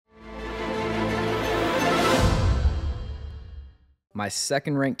My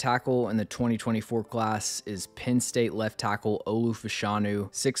second ranked tackle in the 2024 class is Penn State left tackle Olu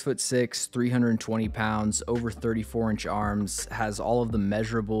Fashanu, 6'6", 320 pounds, over 34-inch arms, has all of the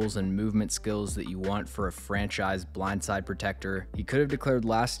measurables and movement skills that you want for a franchise blindside protector. He could have declared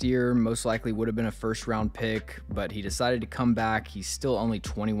last year, most likely would have been a first-round pick, but he decided to come back. He's still only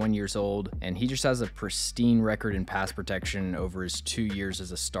 21 years old, and he just has a pristine record in pass protection over his 2 years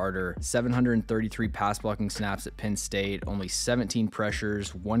as a starter. 733 pass blocking snaps at Penn State, only 17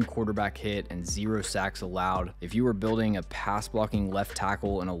 pressures, 1 quarterback hit, and 0 sacks allowed. If you were building a pass blocking left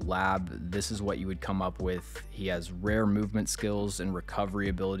tackle in a lab, this is what you would come up with. He has rare movement skills and recovery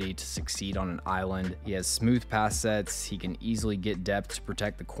ability to succeed on an island. He has smooth pass sets. He can easily get depth to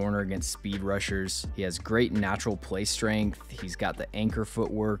protect the corner against speed rushers. He has great natural play strength. He's got the anchor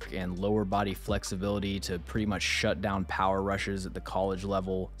footwork and lower body flexibility to pretty much shut down power rushes at the college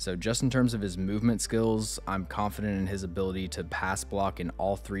level. So just in terms of his movement skills, I'm confident in his ability to pass block in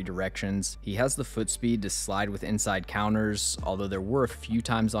all 3 directions. He has the foot speed to slide with inside counters, although there were a few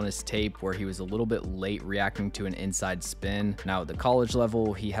times on his tape where he was a little bit late reacting to an inside spin. Now at the college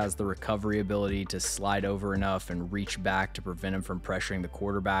level, he has the recovery ability to slide over enough and reach back to prevent him from pressuring the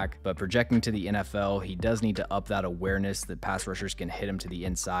quarterback, but projecting to the NFL, he does need to up that awareness that pass rushers can hit him to the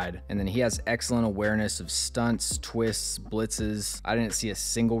inside. And then he has excellent awareness of stunts, twists, blitzes. I didn't see a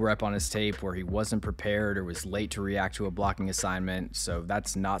single rep on his tape where he wasn't prepared or was late to react to a blocking assignment, so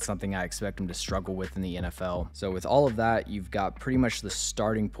that's not something I expect him to struggle with in the NFL. So with all of that, you've got pretty much the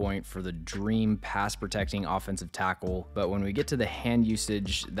starting point for the dream pass protecting offensive tackle, but when we get to the hand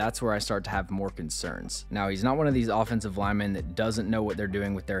usage, that's where I start to have more concerns. Now, he's not one of these offensive linemen that doesn't know what they're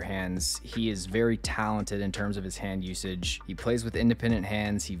doing with their hands. He is very talented in terms of his hand usage. He plays with independent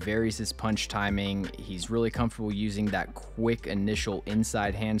hands, he varies his punch timing, he's really comfortable using that quick initial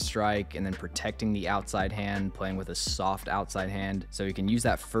inside hand strike and then protecting the outside hand, playing with a soft outside hand. So he can use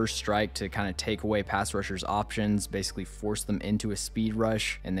that first strike to kind of take away pass rushers' options, basically force them into a speed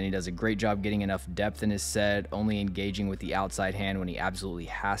rush, and then he does a great job getting enough depth in his set, only engaging with the outside hand when he absolutely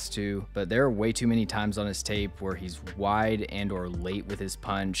has to. But there are way too many times on his tape where he's wide and or late with his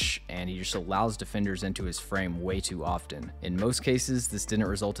punch, and he just allows defenders into his frame way too often. In most cases, this didn't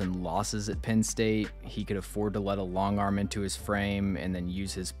result in losses at Penn State. He could afford to let a long arm into his frame and then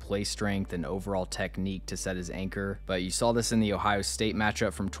use his play strength and overall technique to set his anchor. But you saw this in the Ohio State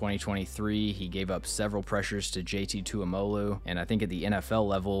matchup from 2023. He gave up several pressures to JT Tuimoloau, and I think at the NFL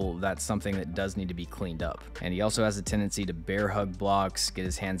level, that's something that does need to be cleaned up. And he also has a tendency to bear hug blocks, get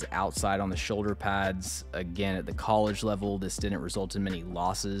his hands outside on the shoulder pads. Again, at the college level, this didn't result in many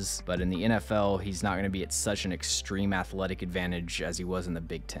losses, but in the NFL, he's not going to be at such an extreme athletic advantage as he was in the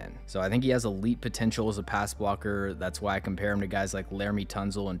Big Ten. So I think he has elite potential as a pass blocker. That's why I compare him to guys like Laramie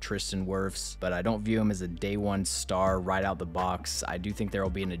Tunsil and Tristan Wirfs, but I don't view him as a day one star right out the box. I do think there will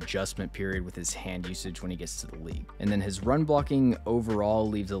be an adjustment period with his hand usage when he gets to the league. And then his run blocking overall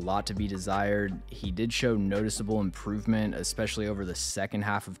leaves a lot to be desired. He did show noticeable improvement, especially over the second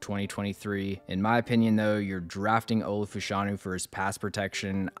half of 2023. In my opinion though, you're drafting Olu Fashanu for his pass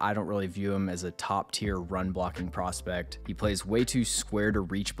protection. I don't really view him as a top tier run blocking prospect. He plays way too square to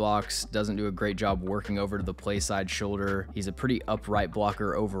reach blocks, doesn't do a great job working over to the play side shoulder. He's a pretty upright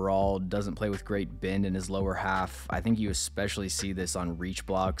blocker overall, doesn't play with great bend in his lower half. I think you especially see this on reach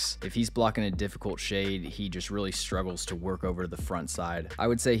blocks. If he's blocking a difficult shade, he just really struggles to work over to the front side. I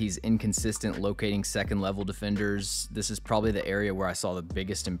would say he's inconsistent locating second level defenders. This is probably the area where I saw the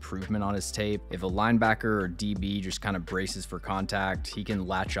biggest improvement on his tape. If a linebacker or DB just kind of braces for contact, he can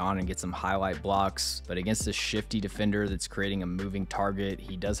latch on and get some highlight blocks, but against a shifty defender that's creating a moving target,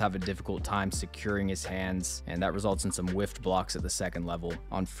 he does have a difficult time securing his hands, and that results in some whiffed blocks at the second level.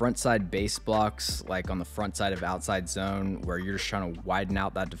 On front side base blocks, like on the front side of outside zone, where you're just trying to widen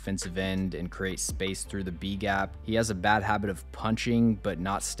out that defensive end and create space through the B gap, he has a bad habit of punching but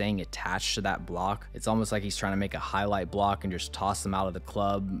not staying attached to that block. It's almost like he's trying to make a highlight block and just toss them out of the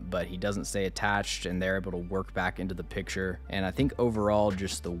club, but he doesn't stay attached and they're able to work back into the picture. And I think overall,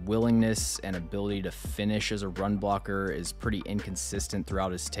 just the willingness and ability to finish as a run blocker is pretty inconsistent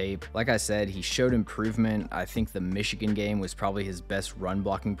throughout his tape. Like I said, he showed improvement. I think the Michigan game was probably his best run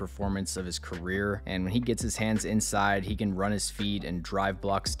blocking performance of his career, and when he gets his hands inside, he can run his feet and drive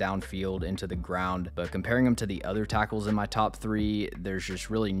blocks downfield into the ground. But comparing him to the other tackles in my top 3, there's just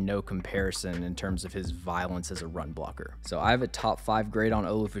really no comparison in terms of his violence as a run blocker. So I have a top 5 grade on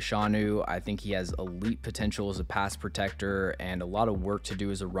Olu Fashanu. I think he has elite potential as a pass protector and a lot of work to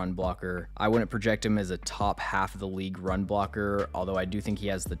do as a run blocker. I wouldn't project him as a top half of the league run blocker, although I do think he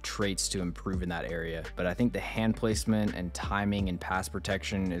has the traits to improve in that area. But I think the hand placement and timing and pass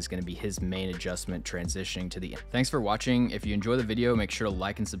protection is going to be his main adjustment transitioning to the end. Thanks for watching. watching. If you enjoy the video, make sure to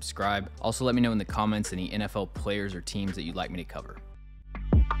like and subscribe. Also, let me know in the comments any NFL players or teams that you'd like me to cover.